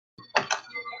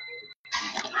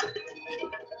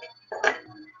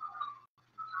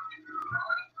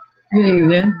Good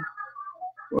evening.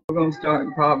 We're going to start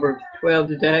in Proverbs 12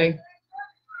 today,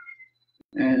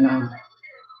 and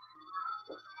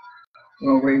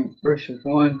we'll read verses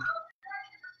 1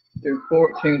 through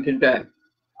 14 today.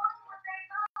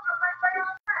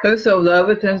 Whoso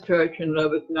loveth instruction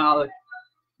loveth knowledge,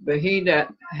 but he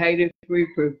that hateth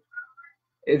reproof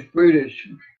is brutish.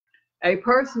 A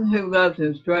person who loves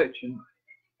instruction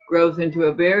grows into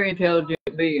a very intelligent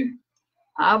being.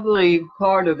 I believe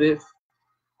part of this,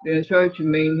 the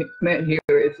instruction meant here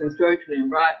is instruction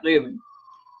in right living.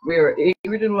 We are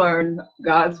eager to learn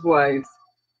God's ways,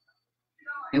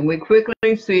 and we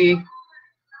quickly see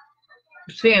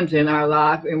sins in our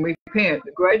life and repent.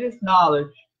 The greatest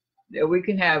knowledge that we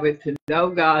can have is to know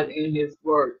God in His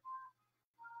Word.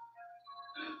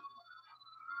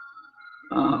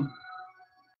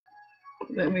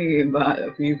 Let me invite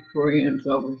a few friends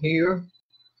over here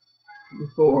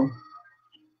before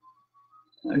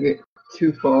I get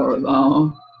too far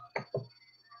along.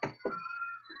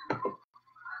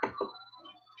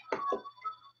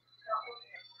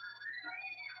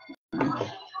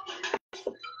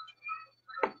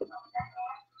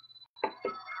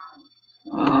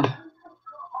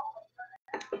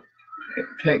 It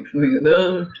takes me a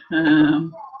little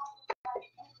time,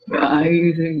 but I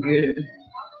usually get it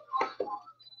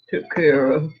took care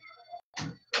of.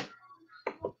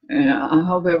 And I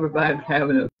hope everybody's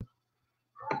having a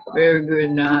very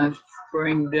good, nice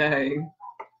spring day.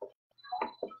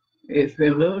 It's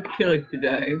been a little chilly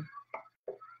today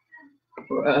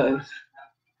for us,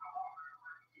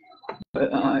 but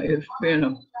it's been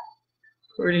a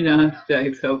pretty nice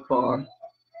day so far.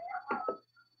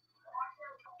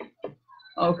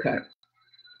 Okay,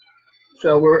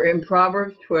 so we're in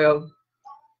Proverbs 12,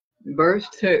 verse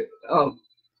 2. Oh,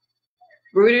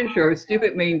 brutish or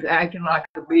stupid means acting like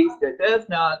a beast that does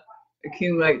not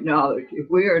accumulate knowledge. If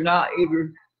we are not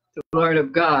eager to learn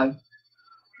of God,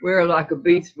 we are like a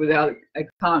beast without a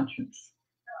conscience.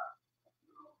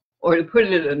 Or to put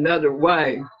it another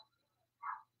way,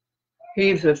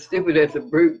 he's as stupid as a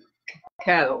brute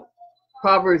cattle.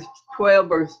 Proverbs 12,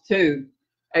 verse 2,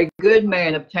 a good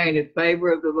man obtaineth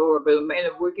favor of the Lord, but a man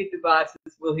of wicked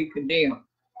devices will he condemn.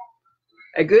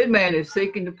 A good man is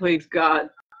seeking to please God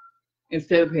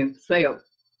instead of himself.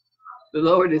 The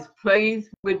Lord is pleased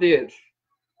with this.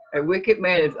 A wicked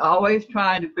man is always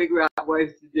trying to figure out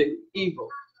ways to do evil.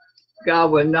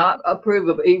 God will not approve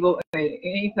of evil in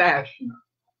any fashion.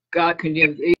 God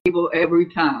condemns evil every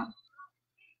time.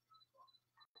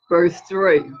 Verse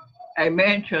 3, a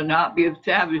man shall not be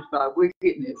established by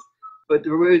wickedness, but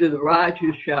the root of the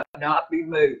righteous shall not be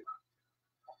moved.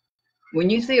 When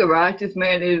you see a righteous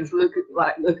man, it is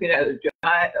like looking at a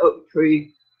giant oak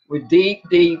tree with deep,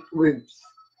 deep roots.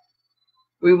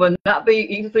 We will not be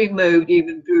easily moved,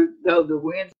 even though the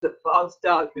winds of false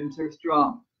doctrines are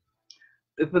strong.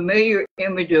 The familiar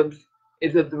image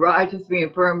is of the righteous being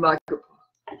firm like a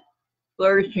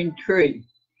flourishing tree.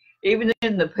 Even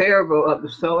in the parable of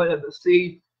the sowing of the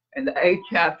seed in the 8th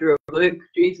chapter of Luke,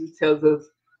 Jesus tells us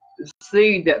the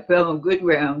seed that fell on good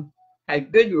ground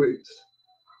had good roots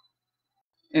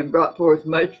and brought forth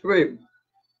much fruit.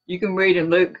 You can read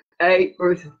in Luke 8,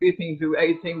 verses 15 through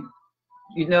 18.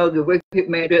 You know, the wicked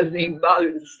man doesn't even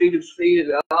bother to see the seed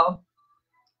at all.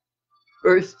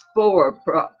 Verse 4,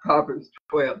 Proverbs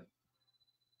 12.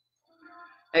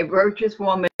 A virtuous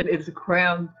woman is a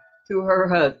crown to her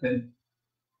husband,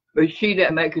 but she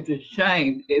that maketh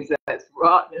ashamed is as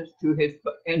rottenness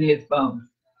in his bones.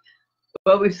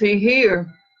 But we see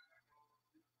here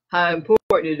how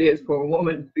important it is for a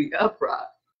woman to be upright,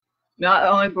 not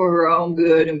only for her own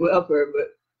good and welfare,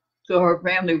 but so her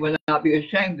family will not be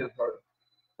ashamed of her.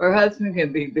 Her husband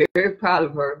can be very proud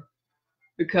of her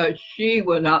because she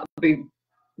will not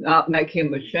make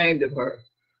him ashamed of her.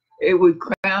 It would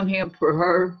crown him for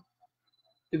her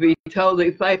to be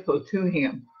totally faithful to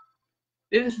him.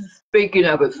 This is speaking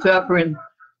of a suffering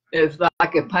that is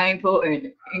like a painful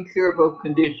and incurable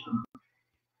condition.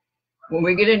 When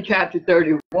we get in chapter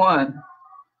 31,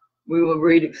 we will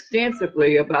read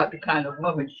extensively about the kind of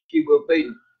woman she will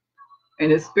be.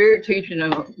 And the spirit teaching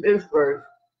on this verse,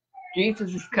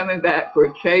 Jesus is coming back for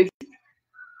a chaste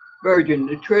virgin,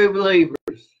 the true believers,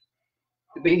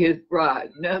 to be his bride.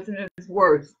 Nothing is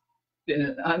worse than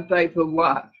an unfaithful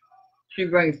wife. She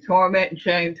brings torment and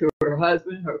shame to her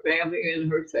husband, her family, and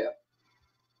herself.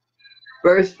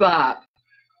 Verse 5,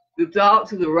 the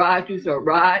thoughts of the righteous are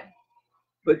right,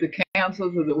 but the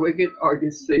counsels of the wicked are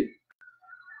deceit.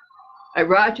 A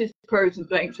righteous person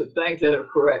thinks of things that are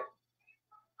correct.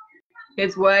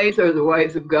 His ways are the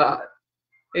ways of God.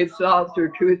 His thoughts are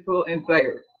truthful and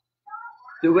fair.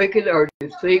 The wicked are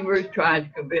deceivers trying to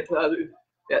convince others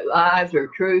that lies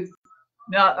are truth.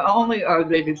 Not only are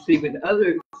they deceiving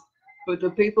others, but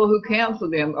the people who counsel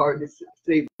them are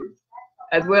deceivers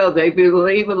as well. They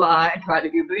believe a lie and try to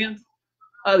convince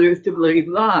others to believe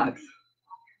lies.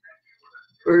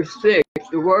 Verse 6,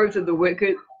 the words of the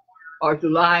wicked are to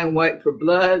lie in wait for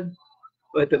blood,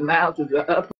 but the mouth of the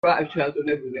upright shall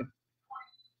deliver them.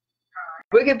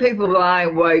 Wicked people lie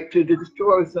in wait to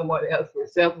destroy someone else for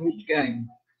selfish gain.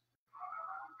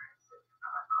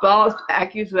 False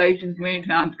accusations many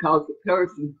times cause a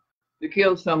person to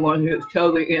kill someone who is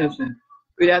totally innocent.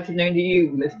 Good afternoon to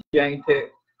you, Miss Jane Tech.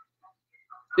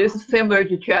 This is similar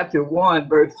to chapter 1,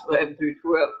 verse 11 through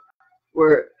 12,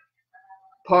 where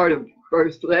part of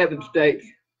verse 11 states,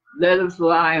 let us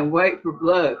lie in wait for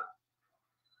blood.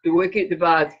 The wicked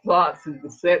devise plots of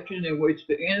deception in which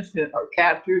the innocent are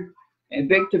captured and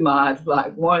victimized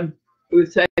like one who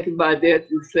is taken by death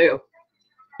himself.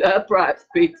 The upright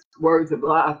speaks words of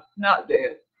life, not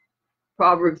death.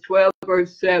 Proverbs 12,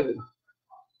 verse 7.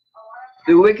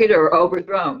 The wicked are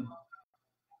overthrown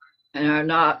and are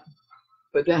not,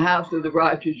 but the house of the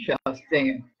righteous shall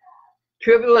stand.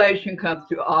 Tribulation comes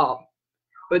to all,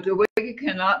 but the wicked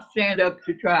cannot stand up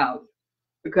to trials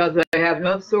because they have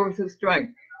no source of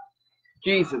strength,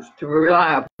 Jesus, to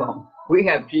rely upon. We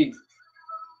have Jesus.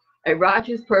 A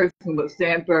righteous person will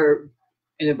stand firm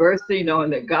in adversity,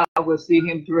 knowing that God will see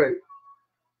him through.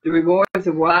 The rewards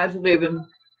of wise living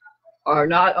are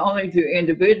not only to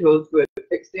individuals, but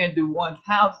extend to one's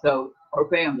household or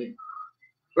family.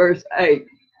 Verse 8,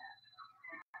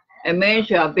 a man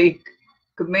shall be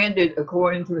commended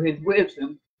according to his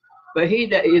wisdom, but he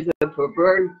that is a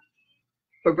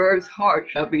perverse heart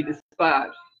shall be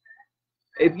despised.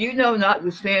 If you know not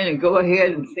to sin and go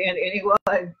ahead and sin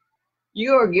anyway,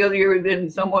 you are guiltier than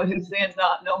someone who sins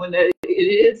not knowing that it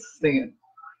is sin.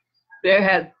 There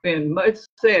has been much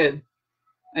said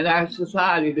in our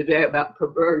society today about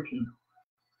perversion.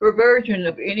 Perversion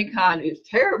of any kind is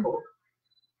terrible,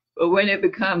 but when it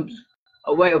becomes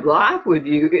a way of life with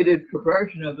you, it is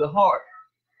perversion of the heart.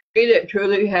 He that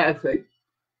truly has a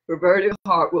perverted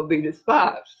heart will be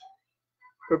despised.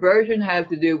 Perversion has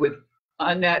to do with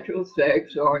unnatural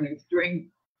sex or an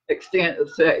extreme extent of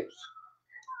sex.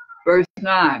 Verse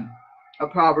 9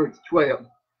 of Proverbs 12.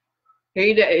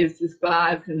 He that is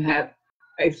despised and hath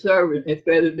a servant is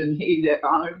better than he that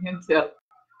honoreth himself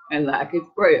and lacketh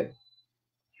bread.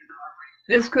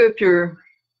 This scripture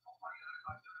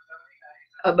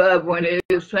above, when it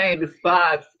is saying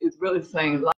despised, is really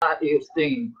saying lightly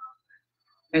esteemed.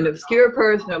 An obscure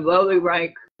person of lowly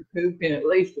rank who can at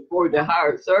least afford to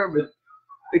hire a servant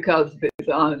because of his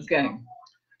honest gain.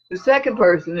 The second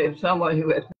person is someone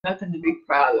who has nothing to be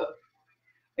proud of,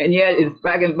 and yet is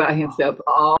bragging about himself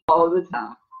all the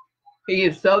time. He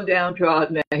is so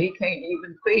downtrodden that he can't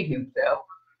even feed himself,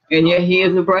 and yet he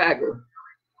is a bragger.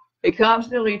 He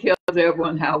constantly tells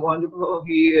everyone how wonderful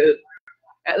he is.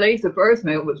 At least the first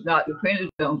man was not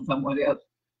dependent on someone else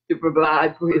to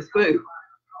provide for his food.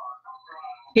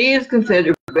 He is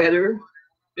considered better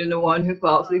than the one who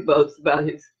falsely boasts about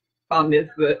his prominence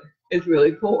but is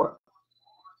really poor.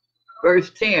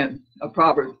 Verse 10 of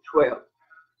Proverbs 12.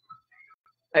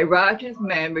 A righteous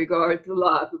man regards the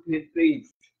life of his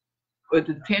beast, but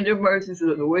the tender mercies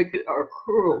of the wicked are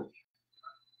cruel.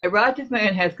 A righteous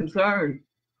man has concern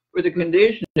for the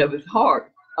condition of his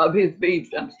heart, of his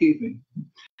beast,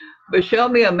 But show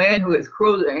me a man who is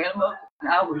cruel to animals,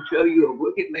 and I will show you a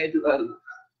wicked man to others.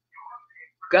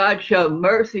 God showed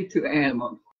mercy to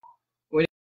animals when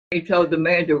he told the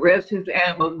man to rest his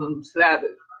animals on the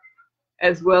Sabbath,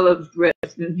 as well as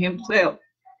resting himself.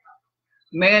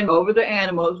 Man over the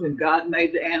animals, and God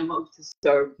made the animals to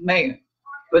serve man.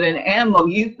 But an animal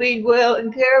you feed well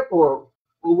and care for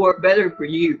will work better for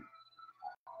you.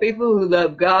 People who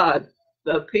love God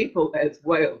love people as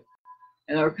well,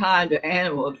 and are kind to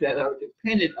animals that are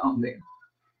dependent on them.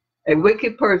 A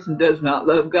wicked person does not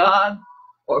love God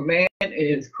or man and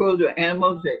is cruel to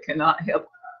animals that cannot help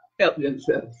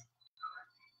themselves.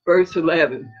 Verse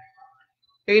 11.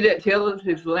 He that tilleth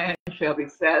his land shall be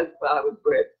satisfied with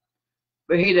bread,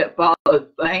 but he that follows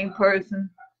vain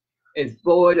person is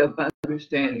void of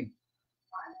understanding.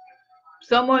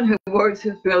 Someone who works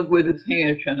his field with his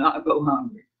hands shall not go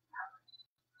hungry.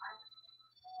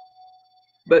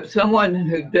 But someone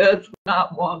who does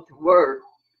not want to work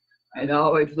and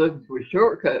always looking for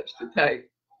shortcuts to take,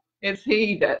 it's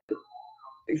he that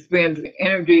expends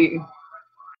energy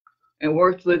in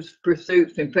worthless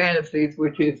pursuits and fantasies,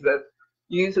 which is the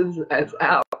uses as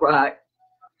outright,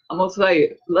 I'm going to say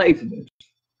it, laziness.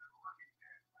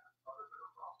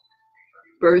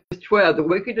 Verse 12, the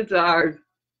wicked desires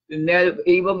the net of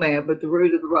evil man, but the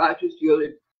root of the righteous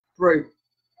yielded fruit.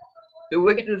 The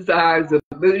wicked desires of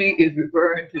booty is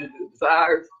referring to the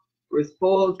desires for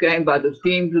spoils gained by the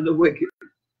schemes of the wicked,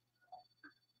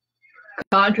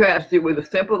 contrasted with a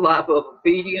simple life of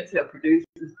obedience that produces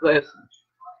blessings.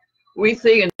 We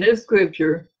see in this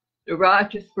scripture the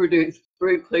righteous produce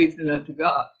fruit pleasing unto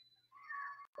God.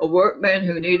 A workman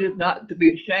who needeth not to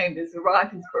be ashamed is a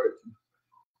righteous person.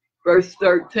 Verse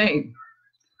 13.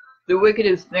 The wicked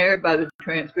is snared by the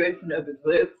transgression of his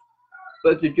lips,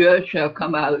 but the just shall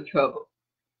come out of trouble.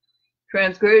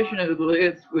 Transgression of the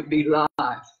lips would be lies.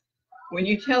 When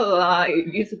you tell a lie,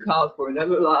 it usually calls for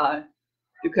another lie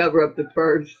to cover up the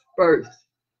first.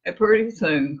 And pretty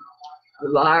soon, the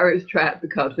liar is trapped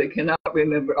because they cannot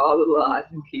remember all the lies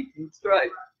and keep them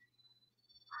straight.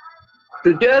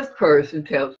 The just person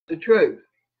tells the truth.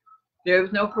 There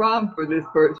is no problem for this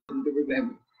person to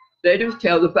remember. They just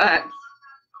tell the facts,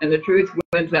 and the truth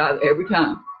wins out every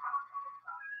time.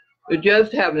 The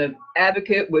just have an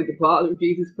advocate with the Father,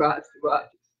 Jesus Christ, the righteous.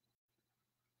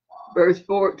 Verse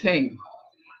 14.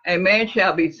 A man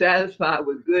shall be satisfied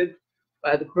with good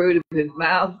by the fruit of his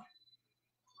mouth,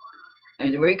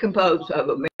 and the recompense of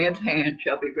a man's hand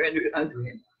shall be rendered unto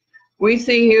him. We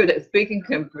see here that speaking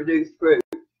can produce fruit.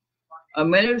 A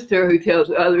minister who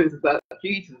tells others about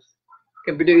Jesus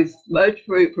can produce much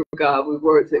fruit for God with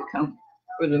words that come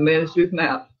from the minister's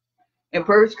mouth. In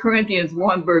 1 Corinthians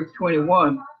 1, verse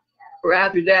 21, for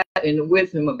after that, in the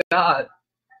wisdom of God,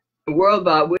 the world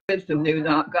by wisdom knew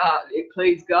not God. It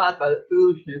pleased God by the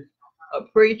foolishness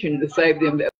of preaching to save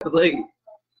them that believe.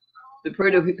 The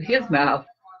fruit of his mouth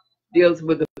deals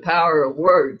with the power of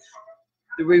words.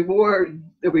 The reward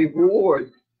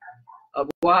of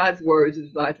wise words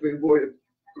is like the reward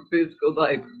of physical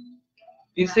labor.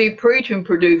 You see, preaching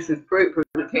produces fruit for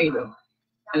the kingdom.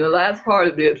 And the last part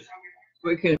of this,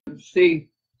 we see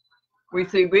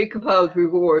recomposed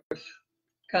rewards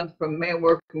comes from men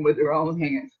working with their own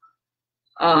hands.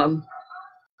 I'm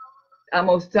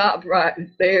going to stop right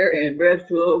there and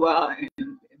rest a little while,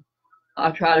 and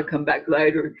I'll try to come back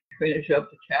later to finish up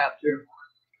the chapter.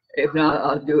 If not,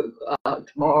 I'll do it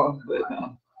tomorrow. But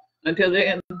until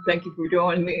then, thank you for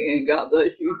joining me, and God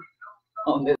bless you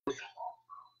on this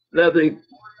lovely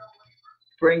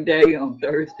spring day on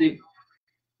Thursday,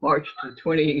 March the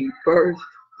 21st,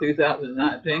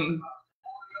 2019.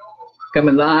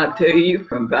 Coming live to you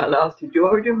from Valdosta,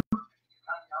 Georgia.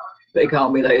 They call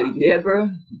me Lady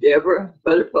Deborah,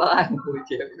 Butterfly,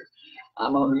 whichever.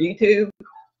 I'm on YouTube.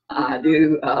 I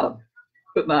do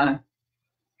put my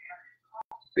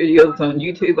videos on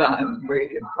YouTube. I'm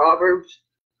reading Proverbs,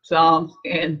 Psalms,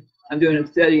 and I'm doing a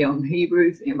study on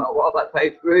Hebrews in my Walk by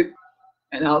Faith group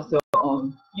and also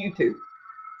on YouTube.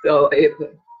 So if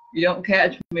you don't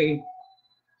catch me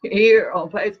here on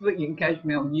Facebook, you can catch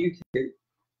me on YouTube.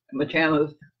 My channel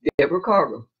is Deborah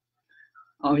Carver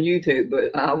on YouTube,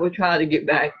 but I will try to get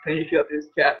back and finish up this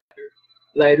chapter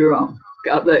later on.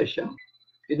 God bless you.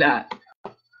 Good night.